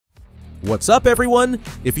What's up, everyone?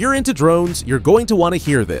 If you're into drones, you're going to want to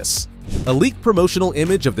hear this. A leaked promotional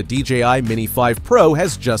image of the DJI Mini 5 Pro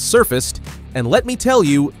has just surfaced, and let me tell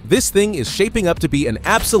you, this thing is shaping up to be an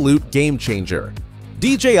absolute game changer.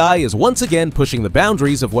 DJI is once again pushing the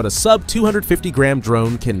boundaries of what a sub-250-gram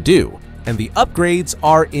drone can do, and the upgrades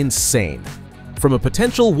are insane. From a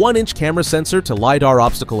potential 1-inch camera sensor to LiDAR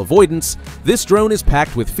obstacle avoidance, this drone is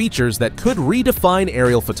packed with features that could redefine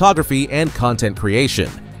aerial photography and content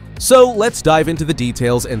creation. So let's dive into the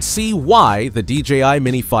details and see why the DJI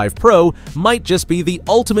Mini 5 Pro might just be the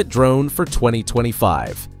ultimate drone for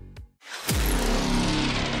 2025.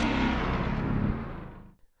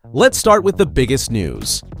 Let's start with the biggest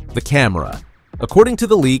news: the camera. According to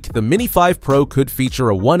the leak, the Mini 5 Pro could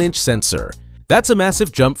feature a 1-inch sensor. That's a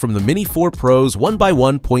massive jump from the Mini 4 Pro's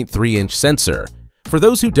 1x1.3-inch sensor. For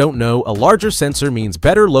those who don't know, a larger sensor means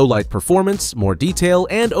better low-light performance, more detail,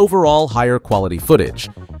 and overall higher quality footage.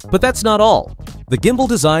 But that's not all. The gimbal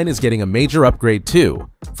design is getting a major upgrade too.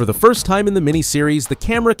 For the first time in the Mini series, the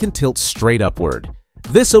camera can tilt straight upward.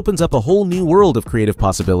 This opens up a whole new world of creative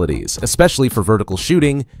possibilities, especially for vertical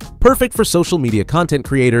shooting, perfect for social media content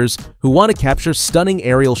creators who want to capture stunning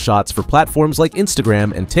aerial shots for platforms like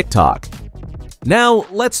Instagram and TikTok. Now,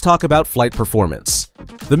 let's talk about flight performance.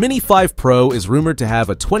 The Mini 5 Pro is rumored to have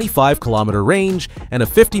a 25-kilometer range and a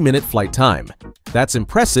 50-minute flight time. That's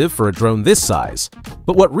impressive for a drone this size.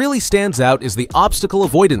 But what really stands out is the obstacle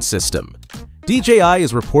avoidance system. DJI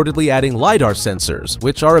is reportedly adding LiDAR sensors,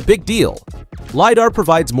 which are a big deal. LiDAR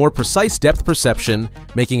provides more precise depth perception,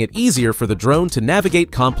 making it easier for the drone to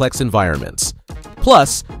navigate complex environments.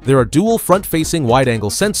 Plus, there are dual front-facing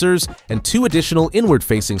wide-angle sensors and 2 additional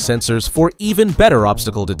inward-facing sensors for even better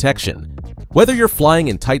obstacle detection. Whether you're flying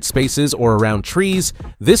in tight spaces or around trees,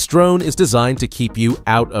 this drone is designed to keep you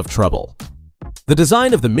out of trouble. The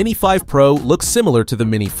design of the Mini 5 Pro looks similar to the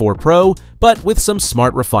Mini 4 Pro, but with some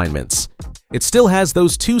smart refinements. It still has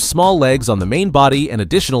those 2 small legs on the main body and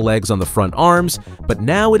additional legs on the front arms, but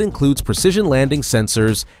now it includes precision landing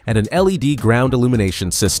sensors and an LED ground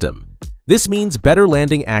illumination system. This means better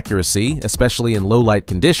landing accuracy, especially in low-light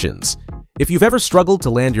conditions. If you've ever struggled to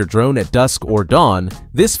land your drone at dusk or dawn,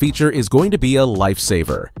 this feature is going to be a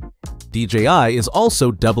lifesaver. DJI is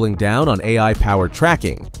also doubling down on AI-powered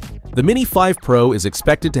tracking. The Mini 5 Pro is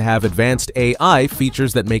expected to have advanced AI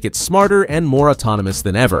features that make it smarter and more autonomous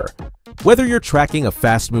than ever. Whether you're tracking a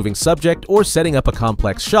fast-moving subject or setting up a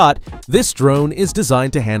complex shot, this drone is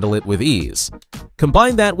designed to handle it with ease.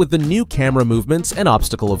 Combine that with the new camera movements and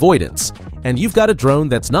obstacle avoidance, and you've got a drone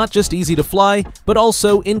that's not just easy to fly, but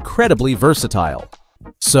also incredibly versatile.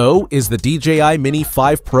 So, is the DJI Mini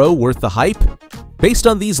 5 Pro worth the hype? Based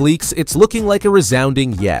on these leaks, it's looking like a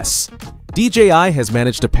resounding yes. DJI has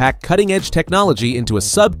managed to pack cutting-edge technology into a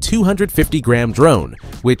sub-250-gram drone,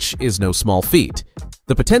 which is no small feat.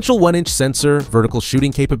 The potential 1-inch sensor, vertical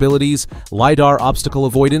shooting capabilities, LiDAR obstacle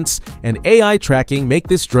avoidance, and AI tracking make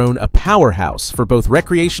this drone a powerhouse for both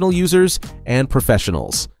recreational users and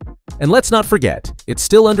professionals. And let's not forget, it's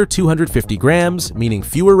still under 250 grams, meaning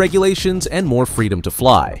fewer regulations and more freedom to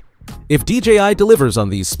fly. If DJI delivers on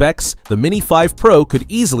these specs, the Mini 5 Pro could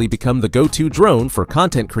easily become the go-to drone for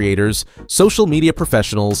content creators, social media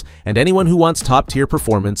professionals, and anyone who wants top-tier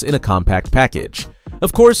performance in a compact package.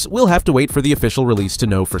 Of course, we'll have to wait for the official release to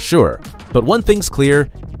know for sure. But one thing's clear,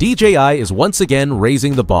 DJI is once again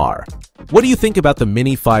raising the bar. What do you think about the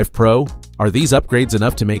Mini 5 Pro? Are these upgrades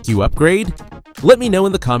enough to make you upgrade? Let me know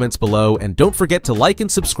in the comments below, and don't forget to like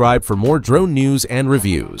and subscribe for more drone news and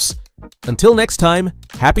reviews. Until next time,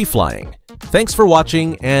 happy flying. Thanks for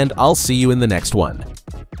watching, and I'll see you in the next one.